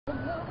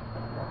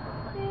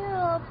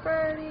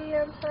Birdie,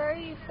 I'm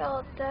sorry you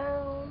fell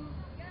down.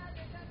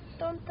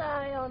 Don't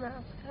die on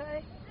us,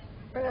 okay?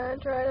 We're gonna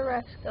try to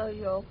rescue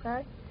you,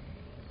 okay?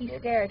 He's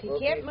scared. He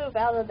can't move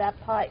out of that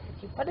pot.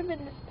 If you put him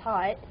in this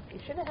pot, you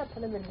shouldn't have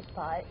put him in this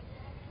pot,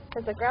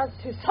 because the ground's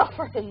too soft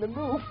for him to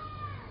move.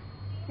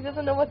 He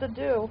doesn't know what to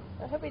do.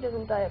 I hope he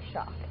doesn't die of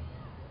shock.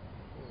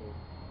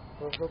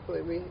 Well,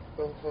 hopefully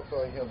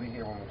he'll be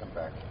here when we come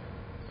back.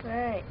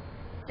 Alright.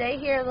 Stay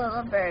here,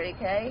 little bird,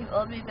 okay?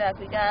 We'll be back.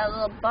 We got a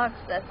little box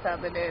that's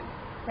coming in.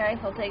 Okay?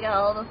 We'll take out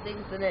all the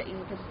things in it and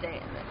you can stay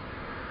in it.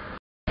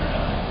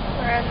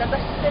 We're on the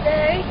bus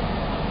today.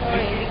 We're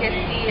going to get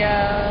the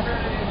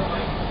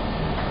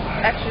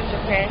extra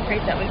Japan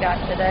crate that we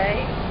got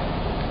today.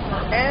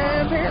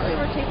 And apparently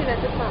we're taking a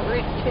different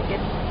route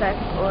ticket back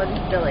on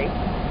Philly.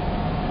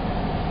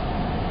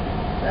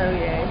 So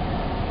yay.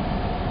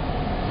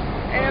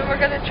 And we're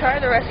going to try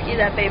to rescue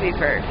that baby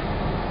bird.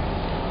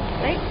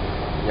 Right?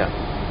 Yeah.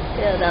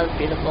 Yeah, that was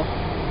beautiful.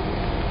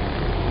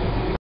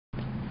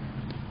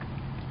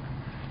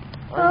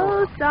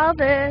 Oh,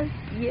 Salvis.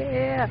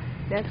 Yeah.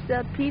 Next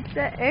up,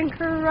 pizza and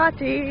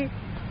karate.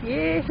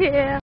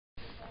 Yeah.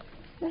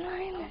 The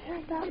line is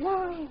not that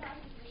long.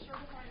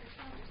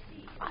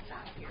 Awesome.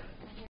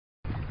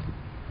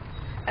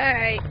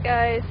 Alright,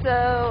 guys.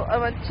 So, I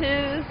went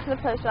to the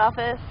post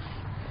office.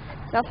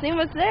 Nothing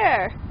was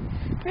there.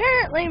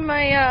 Apparently,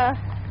 my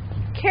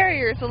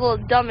carrier's a little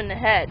dumb in the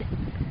head.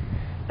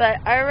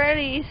 But I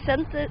already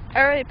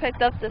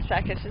picked up this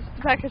package. It's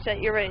the package that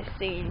you already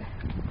seen.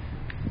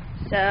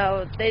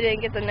 So they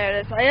didn't get the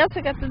notice. I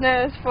also got the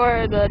notice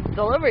for the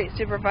delivery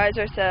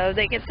supervisor so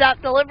they can stop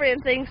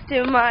delivering things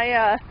to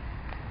my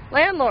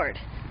landlord.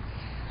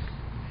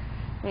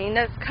 I mean,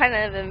 that's kind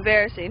of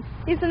embarrassing.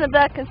 He's in the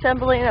back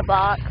assembling a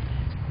box.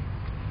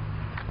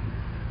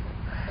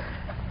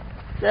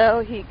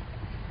 So he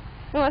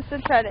wants to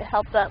try to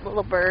help that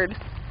little bird.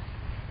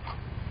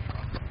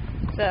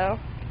 So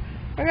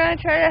we're going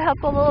to try to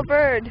help a little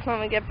bird when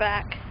we get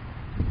back.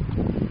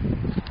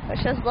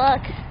 Wish us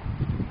luck.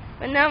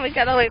 But now we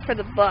got to wait for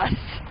the bus.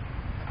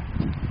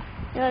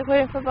 You like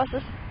waiting for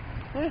buses?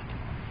 Yeah.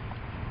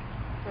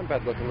 Not a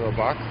bad looking little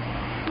box.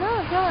 No,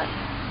 it's not.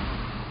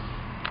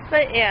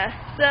 But yeah,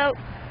 so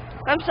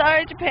I'm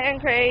sorry, Japan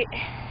Crate,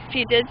 if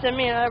you did send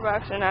me another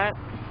box or not.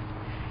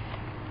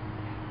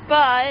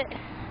 But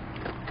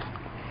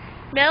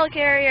mail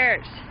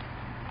carriers,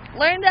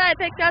 learn that I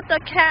picked up the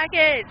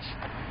package.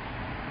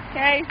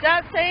 Okay,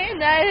 stop saying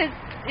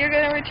that you're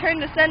going to return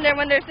the sender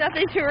when there's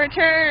nothing to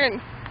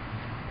return.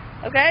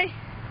 Okay?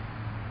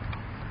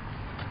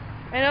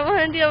 I don't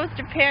want to deal with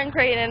Japan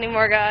Crate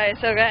anymore, guys,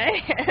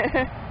 okay?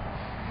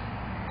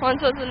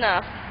 Once was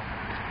enough.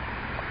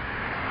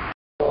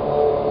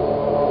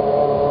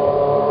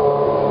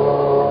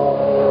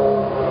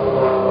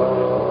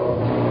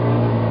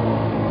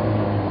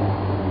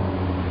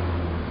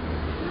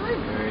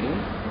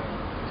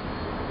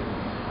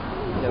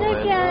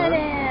 Look at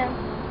him.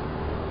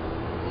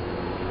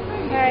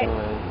 Alright.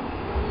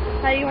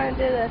 How do you want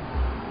to do this?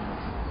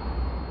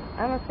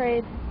 I'm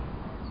afraid.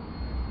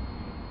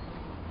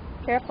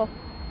 Careful.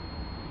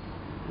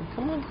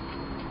 Come on.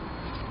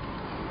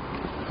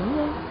 Come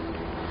on.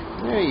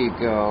 There you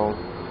go.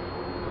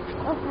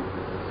 Okay.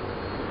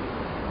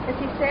 Is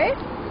he safe?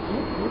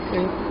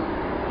 Okay.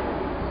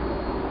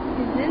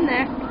 He's in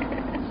there.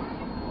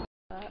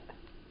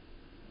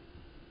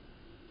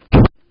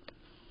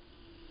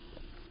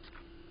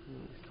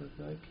 Still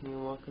good? Can you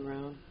walk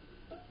around?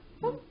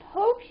 Don't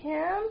poke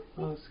him.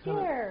 He's Oh,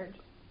 scared.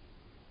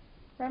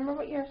 Remember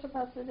what you're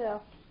supposed to do.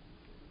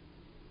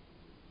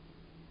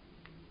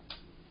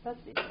 Supposed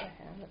to be the other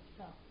hand, let's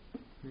go.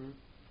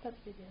 Supposed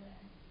to be the other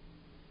hand.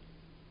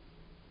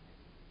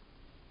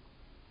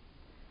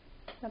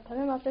 Now put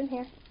him up in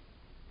here.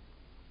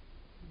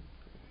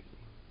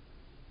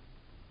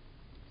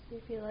 See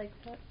if he likes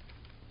it.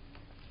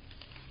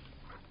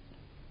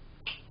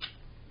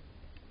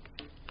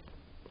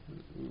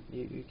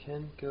 You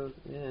can go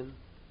in.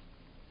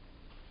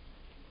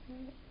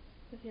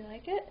 Does he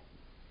like it?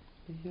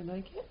 Did you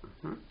like it?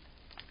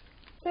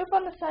 Poop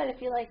on the side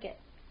if you like it.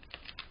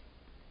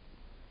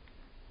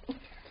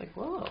 It's like,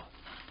 whoa.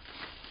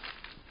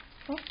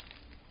 Huh?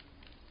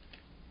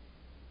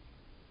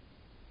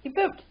 He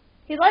pooped.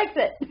 He likes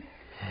it.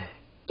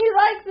 He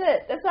likes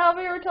it. That's how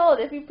we were told.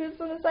 If he poops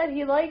on the side,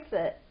 he likes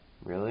it.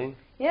 Really?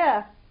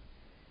 Yeah.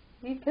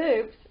 If he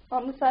poops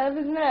on the side of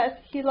his nest,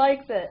 he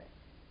likes it.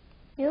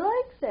 He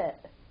likes it.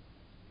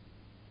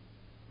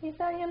 He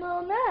found your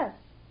little nest.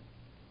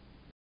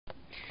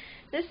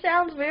 This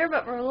sounds weird,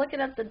 but we're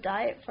looking up the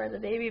diet for the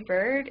baby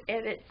bird,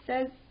 and it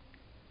says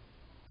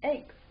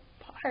eggs,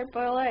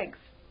 hard-boiled eggs.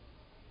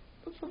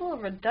 That's a little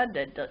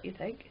redundant, don't you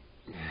think?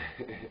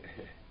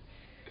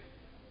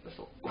 Just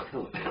a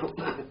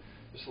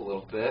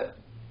little bit.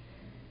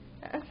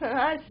 That's what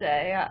I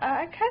say.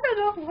 I kind of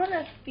don't want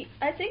to be.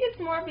 I think it's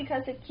more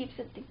because it keeps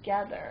it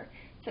together.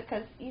 So,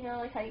 because, you know,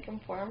 like how you can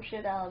form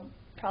shit out of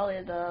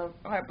probably the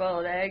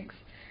hard-boiled eggs.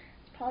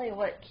 It's probably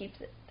what keeps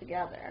it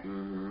together.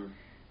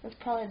 That's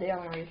probably the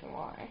only reason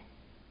why.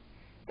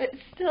 But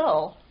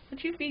still,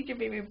 Would you feed your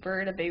baby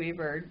bird, a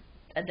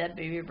dead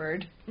baby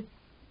bird?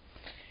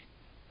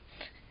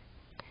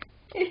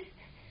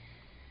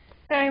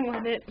 I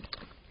want it.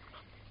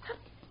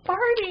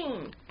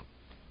 Farting!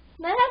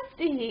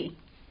 Nasty!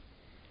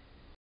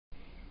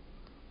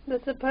 The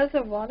supposed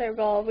water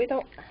bowl, we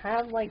don't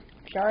have like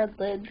jarred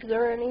lids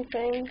or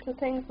anything to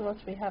things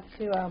unless we have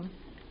to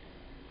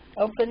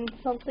open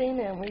something,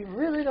 and we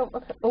really don't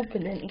want to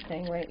open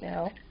anything right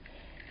now.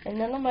 And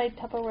none of my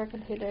Tupperware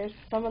containers,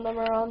 some of them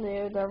are all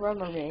new, they're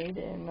Rubbermaid,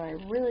 and I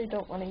really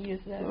don't want to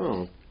use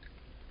those.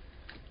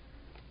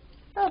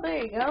 Oh, there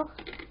you go.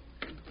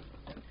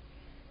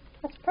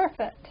 That's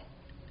perfect.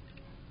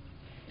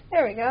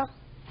 There we go.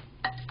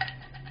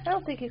 I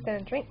don't think he's going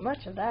to drink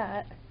much of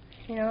that.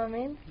 You know what I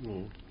mean?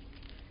 Mm.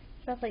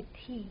 Smells like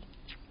tea.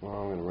 Well,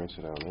 I'm going to rinse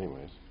it out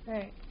anyways.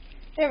 Alright.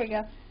 There we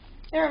go.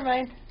 Never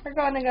mind. We're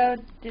going to go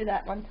do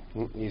that one.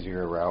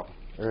 Easier route.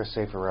 Or a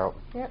safer route.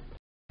 Yep.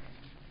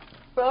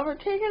 Well, we're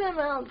taking him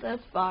out of this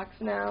box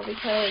now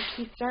because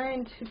he's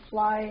starting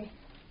to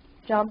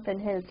jump in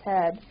his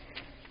head.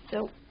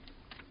 So,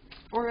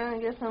 we're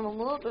going to give him a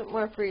little bit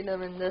more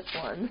freedom in this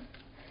one.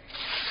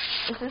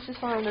 This is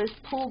just one of those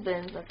pool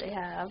bins that they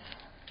have.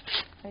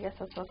 I guess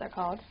that's what they're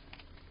called.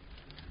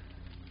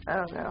 I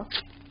don't know.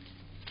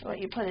 What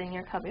you put in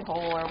your cubby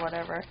hole or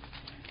whatever.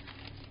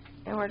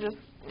 And we're just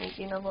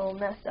making a little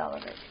nest out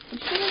of it. He's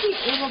going to be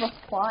able to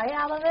fly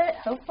out of it,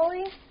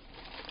 hopefully.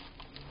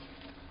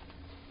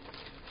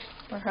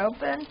 We're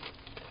hoping.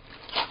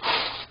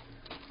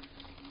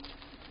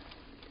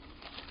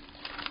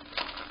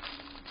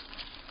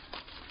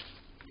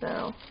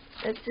 So,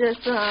 it's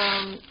just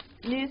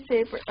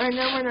newspaper. I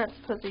know we're not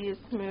supposed to use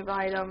smooth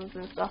items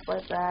and stuff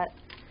like that.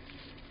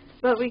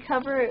 But we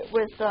cover it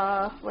with,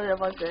 what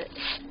was it?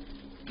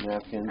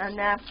 Napkins.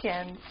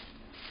 Napkins.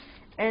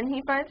 And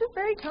he finds it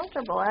very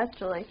comfortable,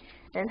 actually.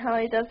 And how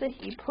he does it,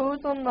 he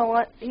poos on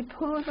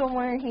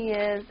where he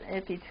is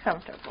if he's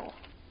comfortable.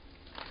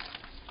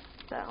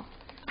 So,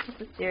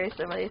 this is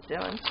seriously what he's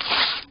doing.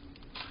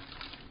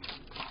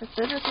 So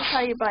this is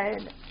how you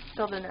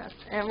build a nest.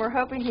 And we're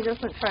hoping he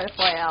doesn't try to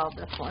fly out of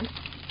this one.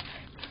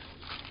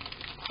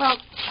 Well,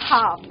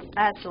 hop,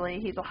 actually.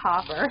 He's a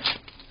hopper.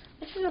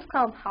 I should just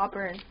call him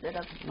Hopper instead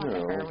of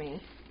Hermes.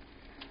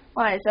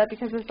 Why? Is that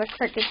because it's a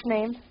cricket's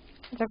name?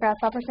 It's a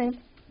grasshopper's name?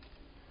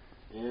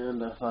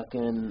 And a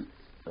fucking,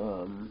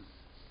 You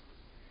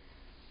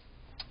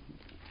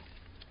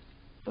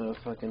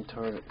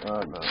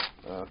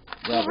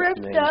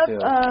ripped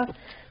up,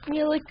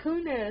 Mila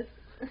Kunis.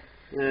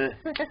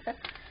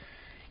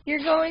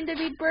 You're going to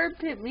be bird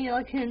pit,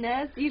 Mila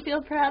Kunis. Do you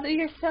feel proud of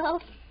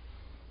yourself?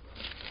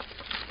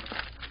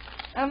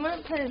 I'm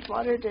going to put his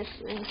water dish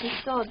in. He's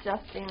still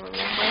adjusting,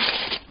 remember?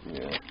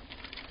 Yeah.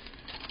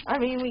 I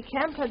mean, we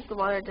can put the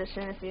water dish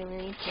in if we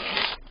need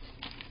to.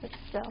 But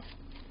still.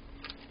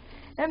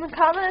 And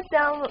comment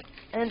down,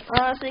 and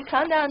honestly,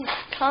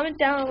 comment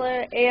down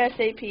below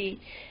ASAP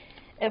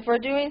if we're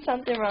doing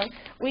something wrong.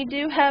 We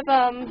do have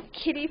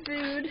kitty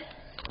food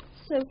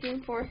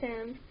soaking for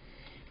him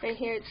right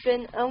here. It's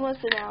been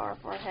almost an hour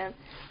for him.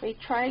 We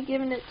tried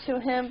giving it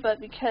to him, but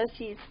because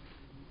we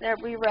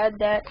read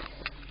that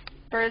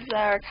birds that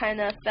are kind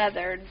of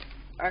feathered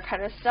are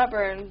kind of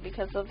stubborn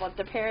because of what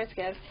the parents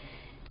give.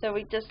 So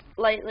we just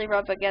lightly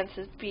rub against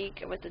his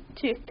beak with a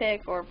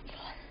toothpick or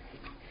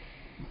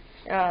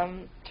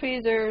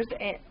tweezers,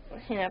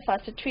 and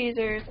plastic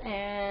tweezers,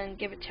 and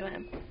give it to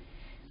him.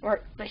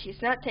 But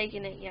he's not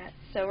taking it yet.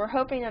 So we're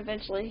hoping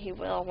eventually he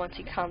will once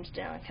he calms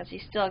down, because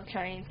he's still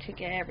trying to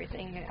get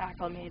everything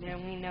acclimated,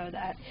 and we know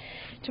that.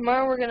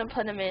 Tomorrow we're going to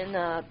put him in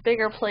a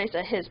bigger place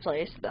at his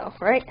place, though,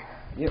 right?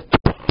 Yep.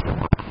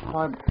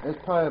 It's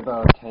probably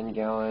about a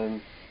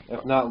 10-gallon,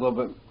 if not a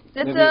little bit.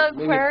 It's an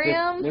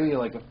aquarium. Maybe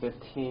like a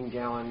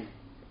 15-gallon.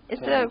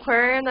 It's an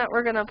aquarium that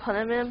we're going to put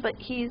him in, but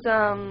he's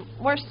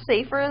more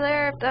safer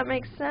there, if that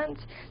makes sense.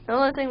 The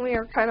only thing we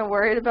are kind of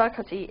worried about,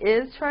 because he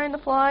is trying to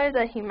fly,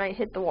 that he might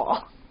hit the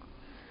wall.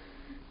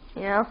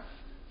 You know?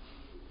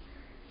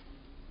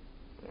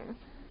 Yeah.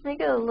 Make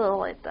it a little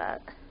like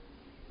that.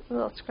 A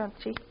little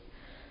scrunchy.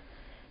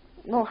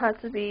 It don't have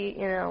to be,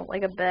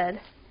 like a bed.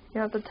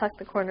 You don't have to tuck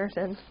the corners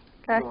in.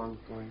 Okay? No, I'm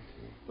going to.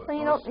 But well,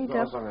 you don't need to.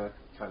 I'm going to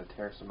try to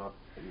tear some up.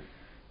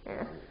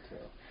 Yeah.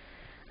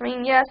 I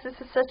mean, yes, this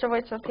is such a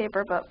waste of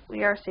paper, but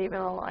we are saving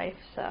a life,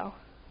 so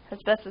as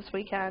best as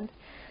we can.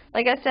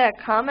 Like I said,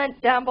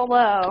 comment down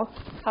below.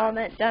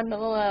 Comment down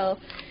below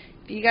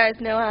if you guys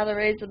know how to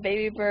raise a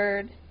baby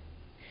bird.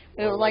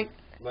 We would like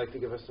to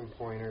give us some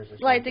pointers or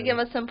something. Like to give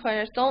us some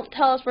pointers. Don't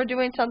tell us we're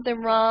doing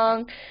something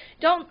wrong.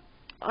 Don't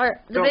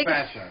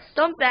bash us.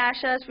 Don't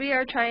bash us. We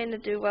are trying to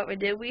do what we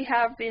do. We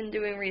have been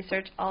doing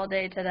research all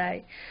day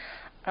today.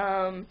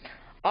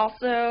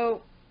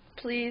 Also,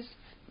 please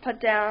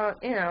put down,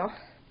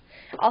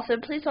 Also,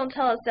 please don't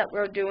tell us that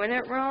we're doing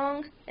it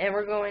wrong and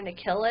we're going to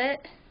kill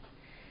it.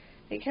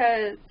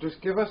 Because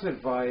just give us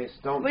advice.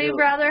 We'd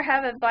rather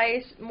have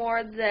advice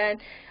more than,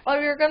 oh,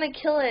 you're going to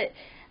kill it.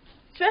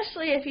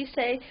 Especially if you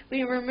say,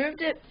 we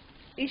removed it,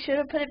 we should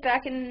have put it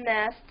back in the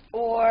nest,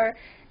 or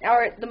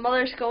the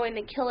mother's going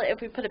to kill it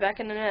if we put it back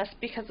in the nest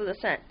because of the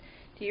scent.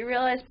 Do you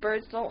realize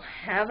birds don't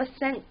have a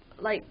scent,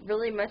 like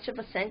really much of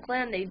a scent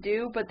gland? They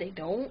do, but they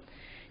don't.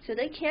 So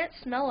they can't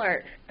smell us.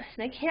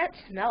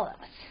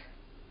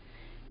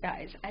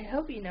 Guys, I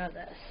hope you know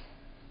this.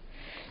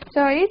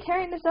 So are you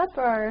tearing this up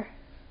or?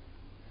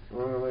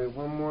 Lay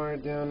one more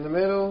down the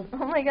middle.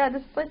 Oh my god,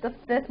 this is like the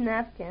 5th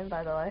napkin,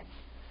 by the way.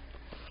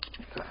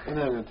 And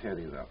I'm going to tear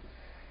these up.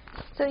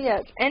 So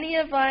yes, any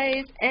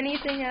advice,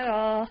 anything at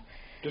all.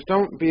 Just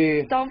don't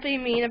be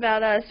mean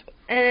about us.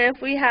 And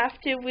if we have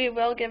to, we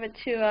will give it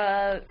to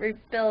a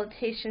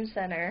rehabilitation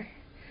center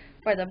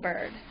for the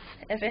bird,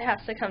 if it has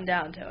to come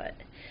down to it.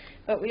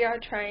 But we are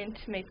trying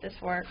to make this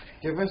work.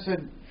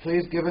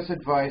 Please give us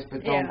advice,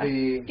 but don't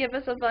be... Give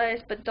us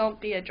advice, but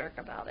don't be a jerk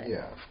about it.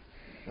 Yeah.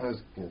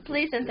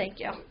 Please and thank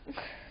you.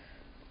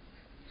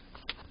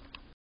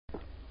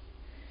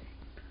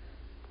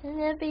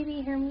 Yeah,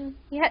 baby Hermie.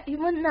 Yeah, you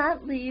would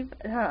not leave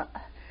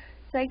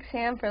like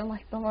Sam for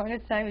like the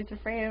longest time. He's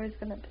afraid I was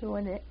gonna poo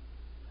in it.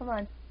 Come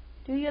on,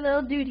 do your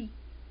little duty.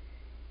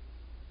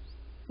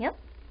 Yep.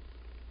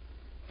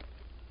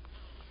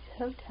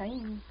 So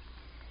tiny.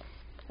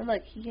 And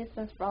look, he gets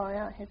them sprawling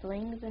out his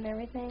wings and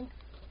everything.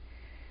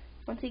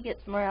 Once he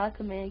gets more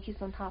acclimated, he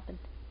keeps on hopping.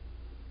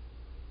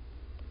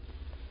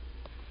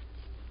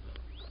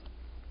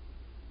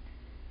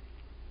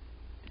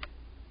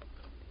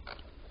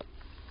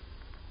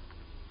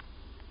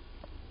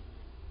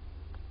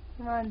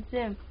 Come on,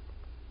 zoom.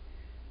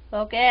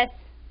 Focus.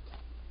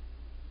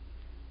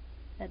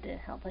 That didn't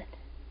help it.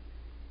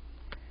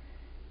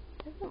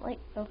 It doesn't like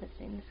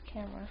focusing this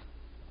camera.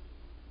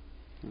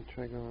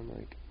 Try going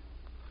like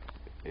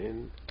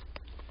in,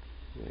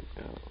 like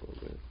out a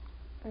little bit.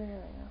 There we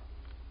go.